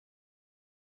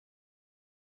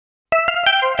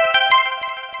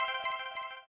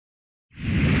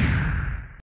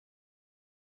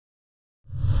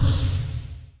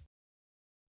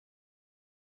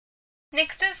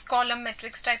Next is column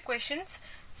matrix type questions.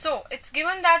 So it's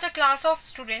given that a class of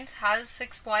students has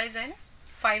 6 boys and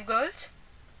 5 girls.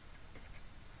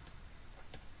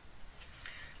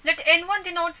 Let n1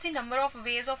 denotes the number of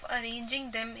ways of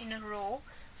arranging them in a row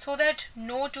so that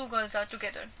no two girls are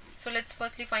together. So let's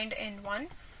firstly find n1.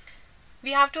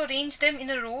 We have to arrange them in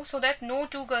a row so that no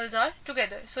two girls are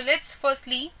together. So let's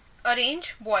firstly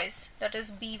arrange boys, that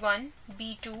is B1,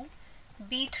 B2,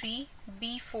 B3,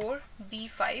 B4,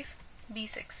 B5,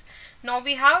 B6. Now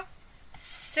we have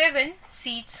 7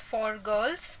 seats for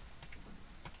girls,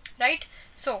 right?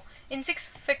 So in 6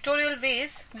 factorial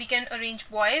ways we can arrange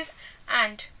boys,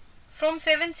 and from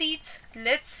 7 seats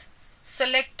let's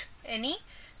select any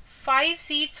 5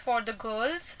 seats for the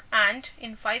girls, and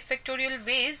in 5 factorial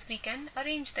ways we can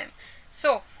arrange them.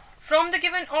 So from the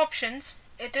given options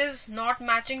it is not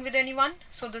matching with anyone,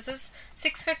 so this is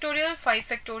 6 factorial 5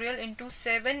 factorial into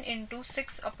 7 into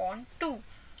 6 upon 2.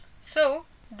 So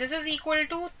this is equal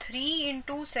to 3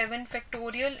 into 7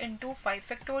 factorial into 5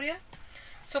 factorial.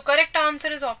 So correct answer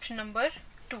is option number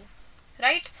 2,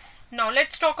 right? Now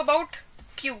let's talk about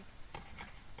Q,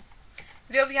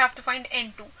 where we have to find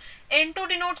n2. n2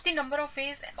 denotes the number of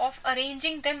ways of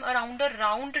arranging them around a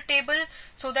round table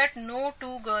so that no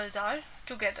two girls are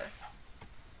together.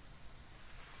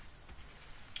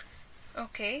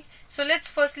 Okay, so let's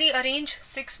firstly arrange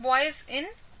 6 boys in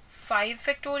 5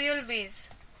 factorial ways.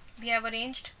 We have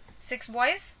arranged 6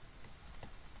 boys.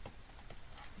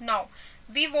 Now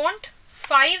we want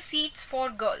 5 seats for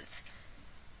girls.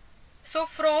 So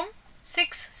from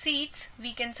 6 seats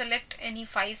we can select any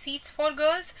 5 seats for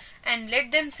girls and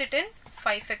let them sit in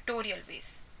 5 factorial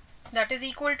ways. That is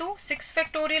equal to 6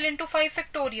 factorial into 5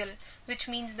 factorial, which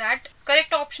means that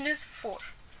correct option is 4.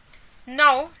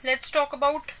 Now let's talk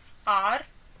about R,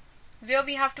 where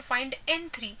we have to find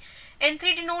n3.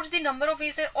 n3 denotes the number of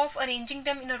ways of arranging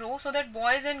them in a row so that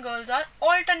boys and girls are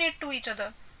alternate to each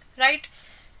other, right?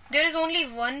 There is only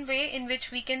one way in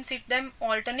which we can sit them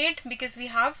alternate, because we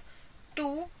have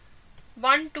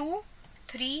 1, 2,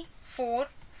 3, 4,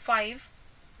 5,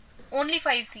 only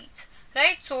 5 seats,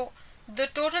 right? So the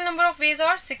total number of ways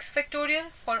are 6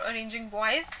 factorial for arranging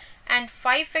boys and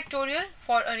 5 factorial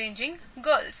for arranging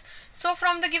girls. So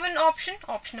from the given option,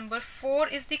 option number 4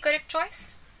 is the correct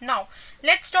choice. Now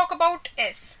let's talk about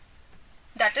S,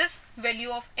 that is value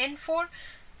of n4.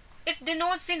 It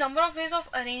denotes the number of ways of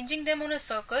arranging them on a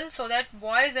circle so that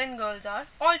boys and girls are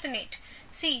alternate.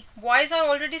 See, boys are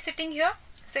already sitting here,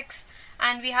 6,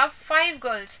 and we have 5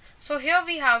 girls. So here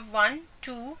we have 1,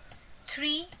 2,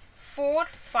 3, 4,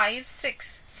 5,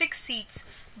 6 seats,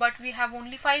 but we have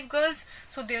only 5 girls,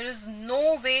 so there is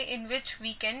no way in which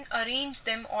we can arrange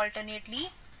them alternately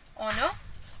on a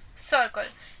circle.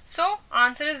 So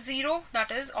answer is 0,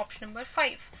 that is option number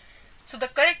 5. So the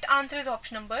correct answer is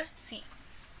option number C.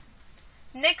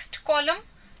 Next column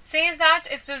says that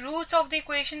if the roots of the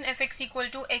equation fx equal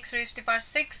to x raised to the power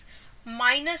 6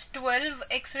 minus 12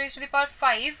 x raised to the power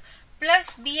 5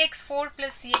 plus bx4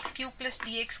 plus cx cube plus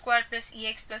dx squared plus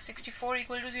ex plus 64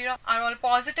 equal to 0 are all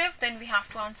positive, then we have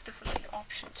to answer the following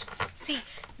options. See,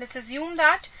 let's assume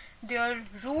that their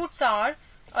roots are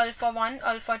alpha 1,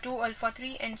 alpha 2, alpha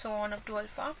 3 and so on up to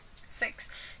alpha 6.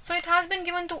 So it has been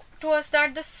given to us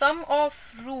that the sum of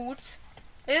roots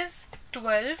is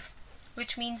 12,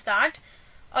 which means that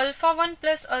alpha 1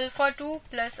 plus alpha 2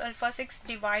 plus alpha 6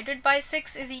 divided by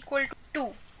 6 is equal to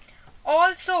 2.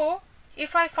 Also,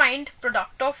 if I find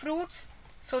product of roots,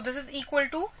 so this is equal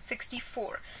to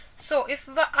 64. So if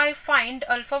I find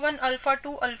alpha 1, alpha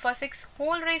 2, alpha 6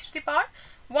 whole raised to the power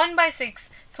 1 by 6,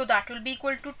 so that will be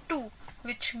equal to 2,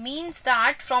 which means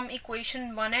that from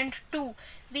equation 1 and 2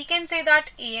 we can say that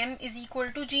AM is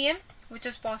equal to GM, which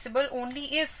is possible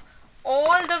only if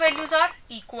all the values are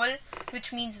equal,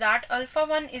 which means that alpha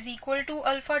 1 is equal to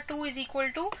alpha 2 is equal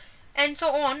to and so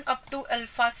on up to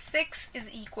alpha 6 is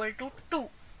equal to 2,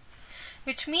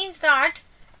 which means that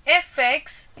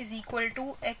fx is equal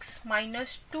to x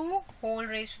minus 2 whole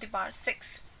raised to the power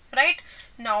 6, right?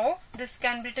 Now this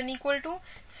can be written equal to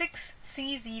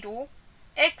 6c0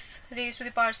 x raised to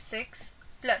the power 6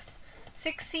 plus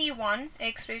 6c1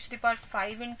 x raised to the power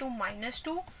 5 into minus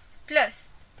 2 plus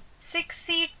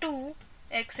 6c2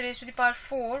 x raised to the power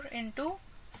 4 into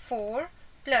 4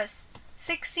 plus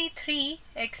 6c3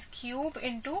 x cube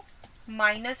into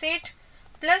minus 8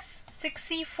 plus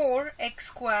 6c4 x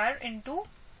square into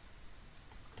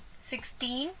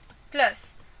 16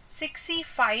 plus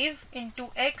 6c5 into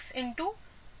x into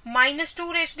minus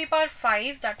 2 raised to the power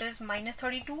 5, that is minus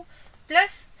 32,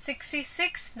 plus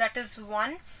 6c6, that is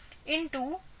 1,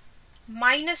 into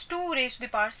minus 2 raised to the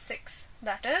power 6,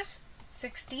 that is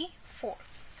 64.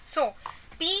 So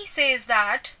P says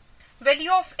that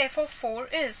value of f of 4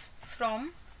 is,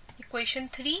 from equation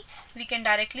 3 we can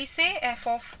directly say f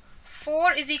of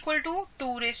 4 is equal to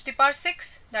 2 raised to the power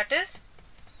 6, that is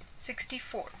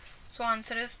 64. So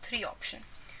answer is 3 option.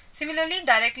 Similarly,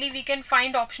 directly we can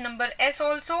find option number S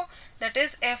also, that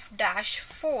is f dash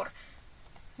 4,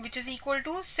 which is equal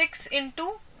to 6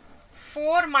 into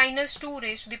 4 minus 2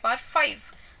 raised to the power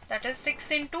 5, that is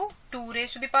 6 into 2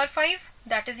 raised to the power 5,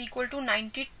 that is equal to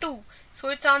 92. So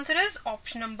its answer is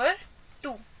option number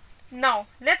 2. Now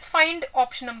let's find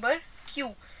option number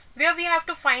Q, where we have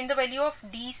to find the value of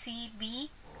D, C, B,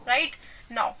 right?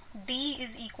 Now D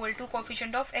is equal to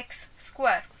coefficient of x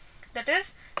square, that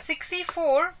is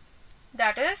 64,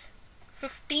 that is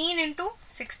 15 into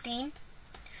 16,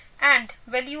 and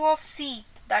value of C,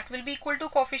 that will be equal to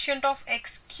coefficient of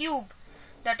x cube,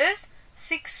 that is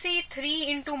 63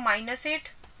 into minus 8,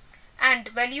 and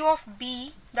value of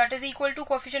B, that is equal to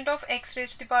coefficient of x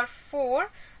raised to the power 4,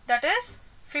 that is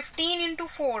 15 into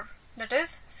 4, that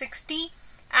is 60,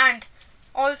 and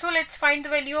also let's find the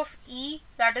value of E,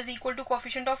 that is equal to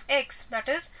coefficient of x, that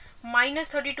is minus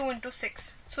 32 into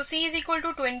 6. So C is equal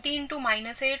to 20 into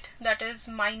minus 8, that is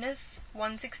minus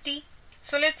 160.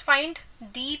 So let's find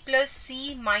D plus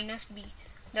C minus B,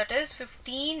 that is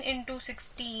 15 into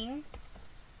 16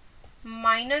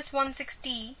 minus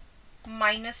 160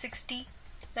 minus 60,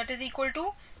 that is equal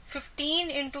to 15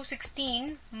 into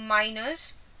 16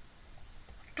 minus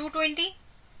 220.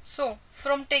 So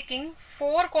from taking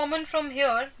 4 common from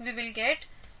here, we will get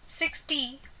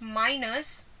 60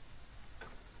 minus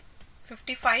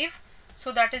 55,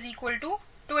 so that is equal to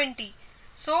 20.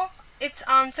 So its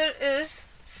answer is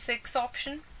 6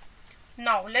 option.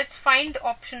 Now let's find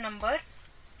option number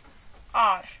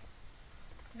R,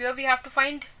 where we have to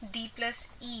find D plus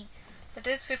E, that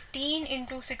is 15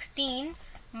 into 16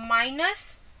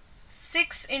 minus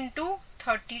 6 into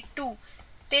 32.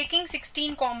 Taking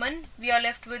 16 common, we are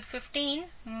left with 15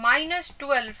 minus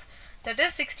 12, that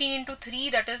is 16 into 3,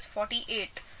 that is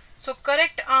 48. So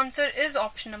correct answer is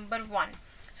option number 1.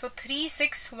 So 3,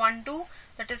 6, 1, 2,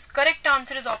 that is correct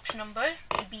answer is option number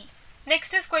B.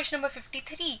 Next is question number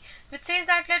 53, which says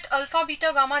that let alpha,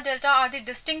 beta, gamma, delta are the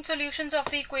distinct solutions of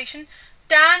the equation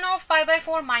tan of pi by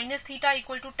 4 minus theta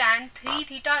equal to tan 3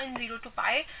 theta in 0 to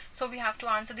pi. So we have to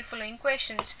answer the following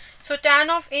questions. So tan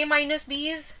of A minus B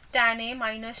is tan A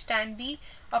minus tan B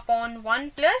upon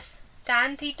 1 plus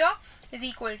tan theta is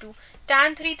equal to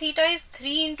tan 3 theta is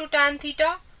 3 into tan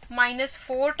theta minus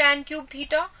 4 tan cube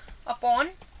theta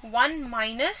upon 1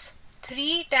 minus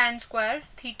 3 tan square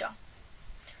theta.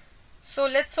 So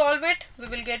let's solve it. We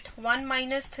will get 1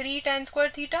 minus 3 tan square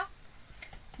theta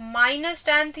minus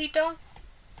tan theta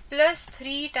plus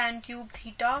 3 tan cube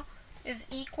theta is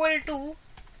equal to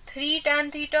 3 tan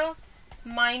theta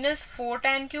minus 4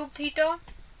 tan cube theta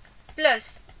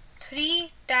plus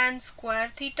 3 tan square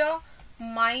theta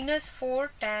minus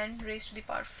 4 tan raised to the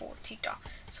power 4 theta.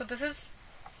 So this is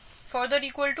further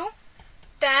equal to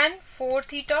tan 4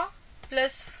 theta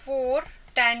plus 4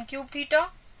 tan cube theta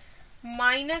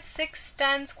minus 6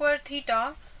 tan square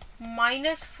theta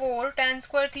minus 4 tan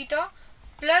square theta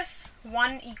plus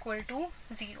 1 equal to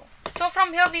 0. So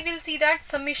from here we will see that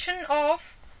summation of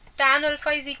tan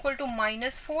alpha is equal to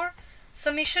minus 4,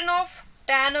 summation of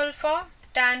tan alpha,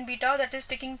 tan beta, that is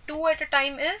taking 2 at a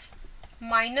time, is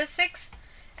minus 6,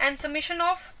 and summation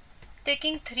of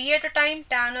taking 3 at a time,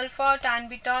 tan alpha, tan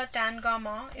beta, tan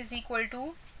gamma, is equal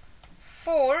to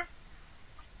 4,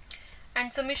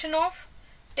 and summation of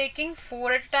taking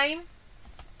 4 at a time,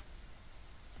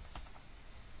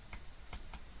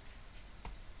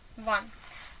 1.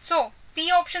 So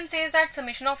P option says that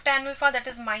summation of tan alpha, that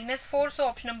is minus 4, so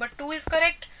option number 2 is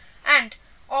correct, and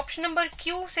option number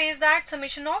Q says that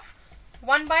summation of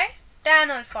 1 by tan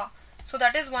alpha, so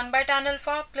that is 1 by tan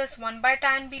alpha plus 1 by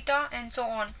tan beta and so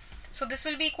on. So this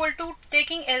will be equal to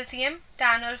taking LCM,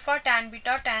 tan alpha, tan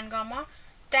beta, tan gamma,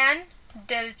 tan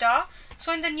delta.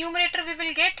 So in the numerator we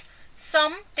will get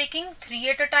sum taking 3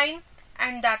 at a time,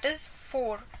 and that is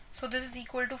 4. So this is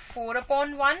equal to 4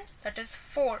 upon 1, that is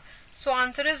 4. So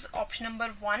answer is option number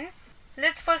 1.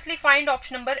 Let's firstly find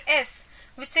option number S,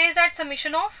 which says that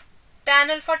summation of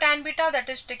tan alpha, tan beta, that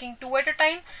is taking 2 at a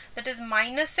time, that is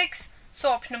minus 6. So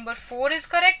option number 4 is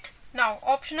correct. Now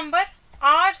option number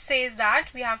R says that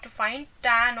we have to find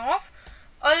tan of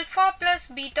alpha plus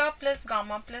beta plus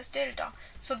gamma plus delta.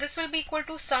 So this will be equal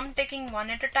to sum taking 1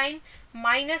 at a time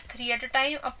minus 3 at a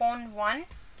time upon 1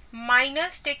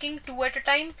 minus taking 2 at a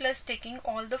time plus taking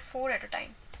all the 4 at a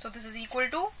time. So this is equal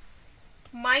to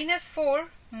minus 4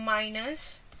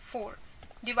 minus 4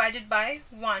 divided by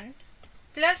 1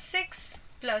 plus 6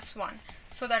 plus 1.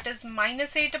 So that is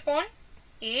minus 8 upon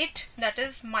 8, that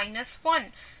is minus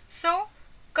 1. So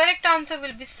correct answer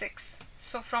will be 6.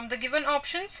 So from the given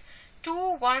options,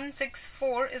 2, 1, 6,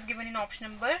 4 is given in option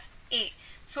number A.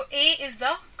 So A is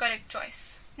the correct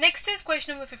choice. Next is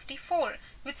question number 54,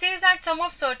 which says that sum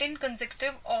of certain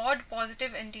consecutive odd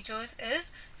positive integers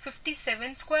is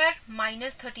 57 square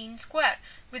minus 13 square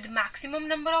with maximum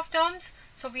number of terms.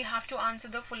 So we have to answer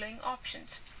the following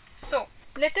options. So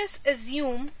let us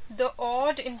assume the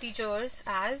odd integers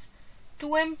as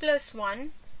 2m plus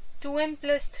 1, 2m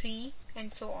plus 3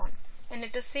 and so on. And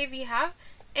let us say we have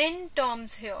n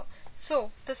terms here.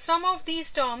 So the sum of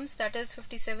these terms, that is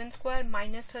 57 square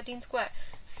minus 13 square,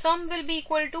 sum will be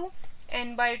equal to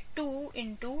n by 2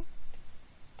 into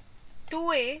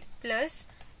 2a plus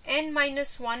n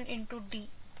minus 1 into d.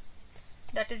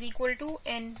 That is equal to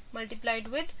n multiplied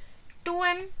with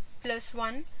 2m plus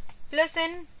 1 plus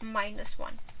n minus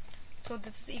 1. So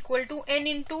this is equal to n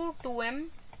into 2m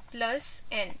plus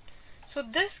n. So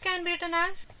this can be written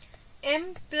as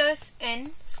m plus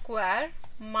n square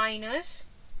minus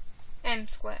m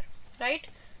square, right?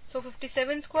 So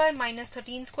 57 square minus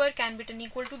 13 square can be written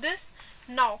equal to this.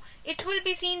 Now it will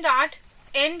be seen that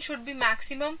n should be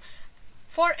maximum.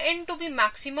 For n to be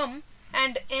maximum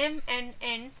and m and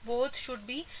n both should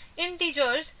be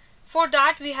integers, for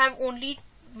that we have only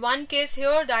one case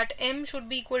here, that m should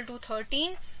be equal to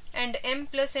 13 and m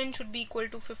plus n should be equal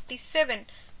to 57,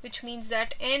 which means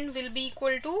that n will be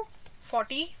equal to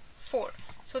 44.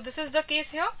 So this is the case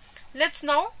here. Let's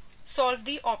now solve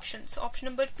the options. Option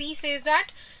number P says that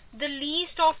the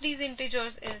least of these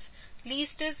integers is,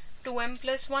 least is 2m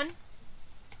plus 1,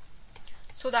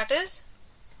 so that is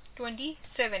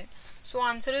 27. So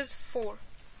answer is 4.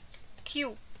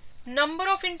 Q, number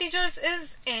of integers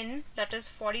is n, that is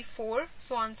 44,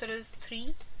 so answer is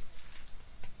 3.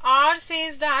 R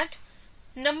says that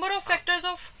number of factors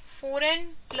of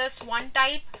 4n plus 1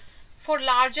 type for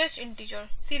largest integer.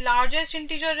 See, largest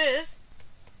integer is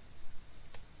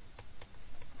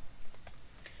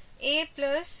a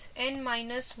plus n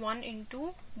minus 1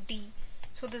 into d.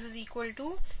 So this is equal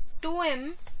to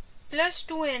 2m plus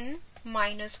 2n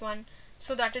minus 1.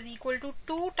 So that is equal to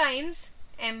 2 times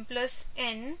m plus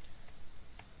n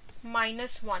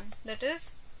minus 1. That is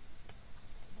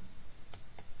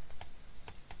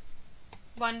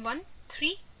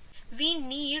 113. We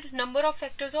need number of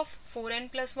factors of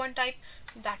 4n plus 1 type,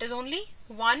 that is only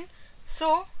 1.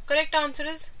 So correct answer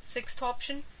is 6th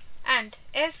option. And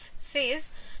S says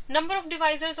number of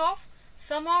divisors of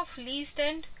sum of least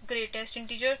and greatest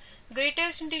integer.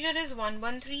 Greatest integer is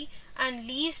 113 and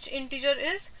least integer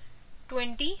is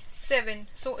 27.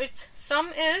 So its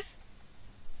sum is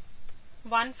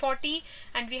 140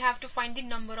 and we have to find the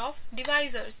number of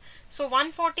divisors. So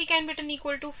 140 can be written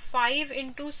equal to 5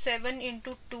 into 7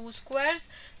 into 2 squares.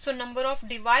 So number of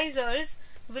divisors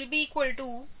will be equal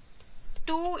to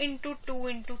 2 into 2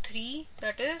 into 3,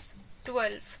 that is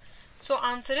 12. So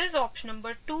answer is option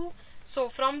number 2. So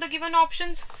from the given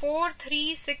options 4,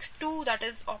 3, 6, 2, that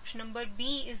is option number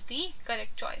B is the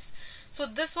correct choice. So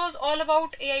this was all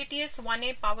about AIATS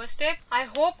 1A power step. I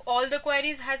hope all the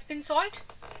queries has been solved.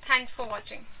 Thanks for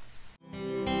watching.